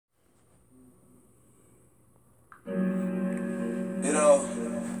You know,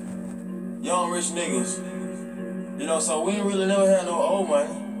 young rich niggas. You know, so we ain't really never had no old money.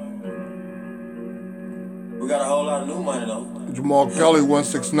 We got a whole lot of new money though. Jamal Kelly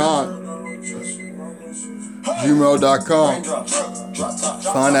 169 gmail.com.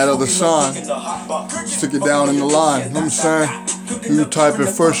 Find that other sign. Stick it down in the line. You know what I'm saying? You type it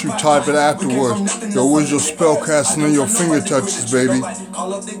first, you type it afterwards. Yo, where's your spell casting in your finger touches, baby? You know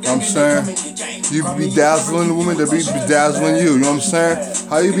what I'm saying? You be dazzling the women, they be bedazzling you. You know what I'm saying?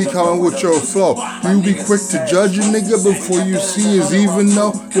 How you be coming with your flow? You be quick to judge a nigga before you see his even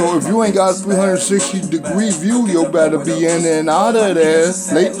though. Yo, if you ain't got a 360-degree view, yo better be in and out of there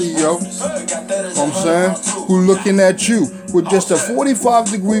lately, yo. You know what I'm saying? Who looking at you with just a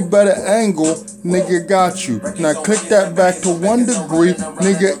 45-degree better angle, nigga got you. Now click that back to 1 degree,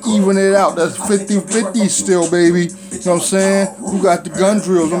 nigga even it out. That's 50-50 still, baby. You know what I'm saying? Who got the gun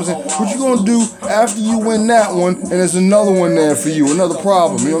drills? You know what I'm saying? What you gonna do after you win that one and there's another one there for you, another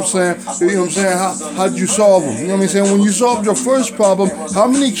problem? You know what I'm saying? You know what I'm saying? How'd you solve them? You know what I'm saying? When you solved your first problem, how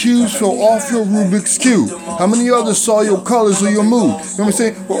many cubes fell off your Rubik's Cube? How many others saw your colors or your mood? You know what I'm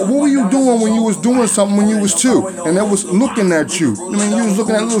saying? What were you doing when you was doing something when you was 2 and that was looking at you? I mean, you was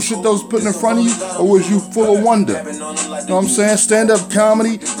looking at little shit that was put in front of you, or was you full of wonder? You know what I'm saying? Stand-up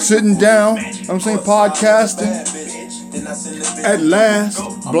comedy, sitting down, you know what I'm saying? Podcasting. At last,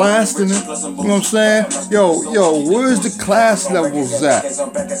 blasting it, you know what I'm saying? Yo, where's the class levels at?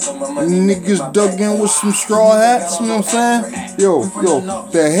 Niggas dug in with some straw hats, you know what I'm saying? Yo,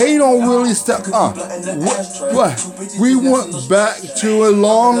 the hate don't really stop. What? We went back to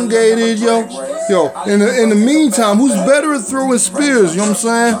elongated, yo. In the meantime, who's better at throwing spears, you know what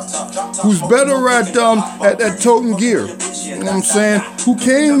I'm saying? Who's better at toting gear? You know what I'm saying? Who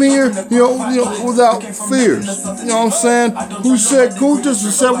came here, you know, without fears? You know what I'm saying? Who said Kuntas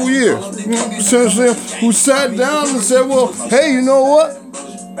for several years? You know what I'm saying? Who sat down and said, well, hey, you know what?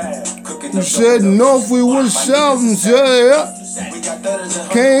 Who said north we was south and said, yeah.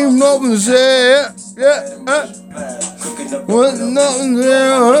 Came north and said, yeah. What nothing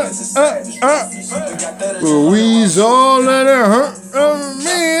there, we's all let it hurt,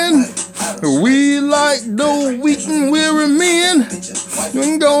 man. We like those weak and weary men.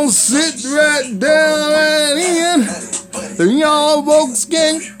 We gon' sit right down and in. Y'all folks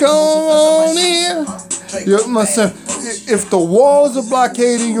can come on in. You must say, if the walls are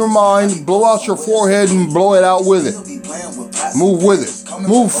blockading your mind, blow out your forehead and blow it out with it. Move with it.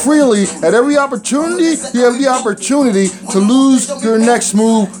 Move freely. At every opportunity, you have the opportunity to lose your next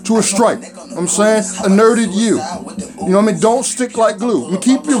move to a strike. You know what I'm saying? A nerded you. You know what I mean? Don't stick like glue. And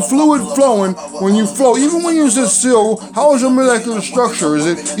keep your fluid flowing when you flow. Even when you sit still, how is your molecular structure? Is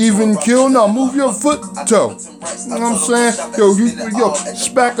it even kill? No, move your foot toe. You know what I'm saying? Yo,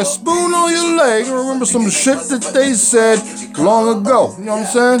 smack a spoon on your leg and remember some shit that they said long ago. You know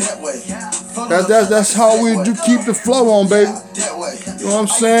what I'm saying? That's how we do keep the flow on, baby. You know what I'm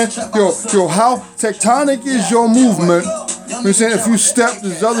saying? Yo, how tectonic is your movement? You know what I'm saying? If you step,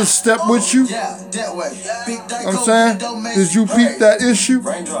 does others step with you? You know what I'm saying? Did you peep that issue? You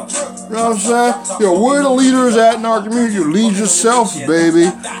know what I'm saying? Yo, where the leaders at in our community? You lead yourself,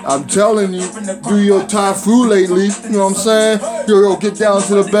 baby. I'm telling you, do your Thai food lately. You know what I'm saying? Yo, get down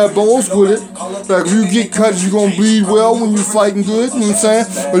to the bare bones with it. Like if you get cut, you gonna bleed well when you fighting good. You know what I'm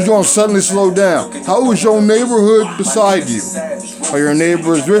saying? Or you gonna suddenly slow down. How is your neighborhood beside you? Are your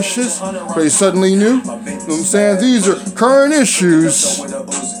neighbors vicious? Are they suddenly new? You know what I'm saying? These are current issues.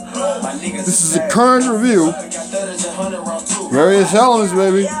 This is a current review. Various elements,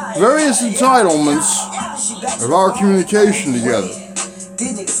 baby. Various entitlements of our communication together.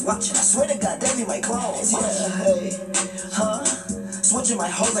 These niggas watching, I swear to God, they be my clones. Switching my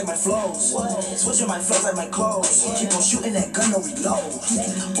hoes like my flows. Switching my flows like my clothes. Keep on shooting that gun, no reload.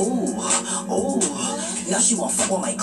 Ooh, now she won't fuck with my